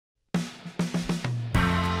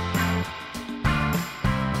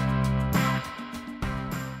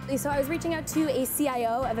So I was reaching out to a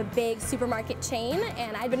CIO of a big supermarket chain,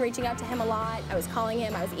 and I'd been reaching out to him a lot. I was calling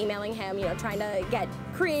him, I was emailing him, trying to get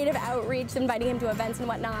creative outreach, inviting him to events and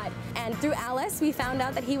whatnot. And through Alyce, we found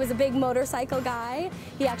out that he was a big motorcycle guy.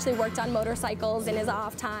 He actually worked on motorcycles in his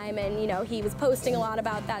off time, and he was posting a lot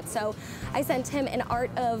about that. So I sent him an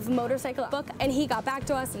Art of Motorcycle book, and he got back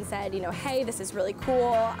to us and said, hey, this is really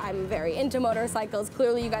cool. I'm very into motorcycles.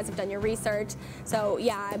 Clearly you guys have done your research. So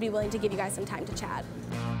yeah, I'd be willing to give you guys some time to chat.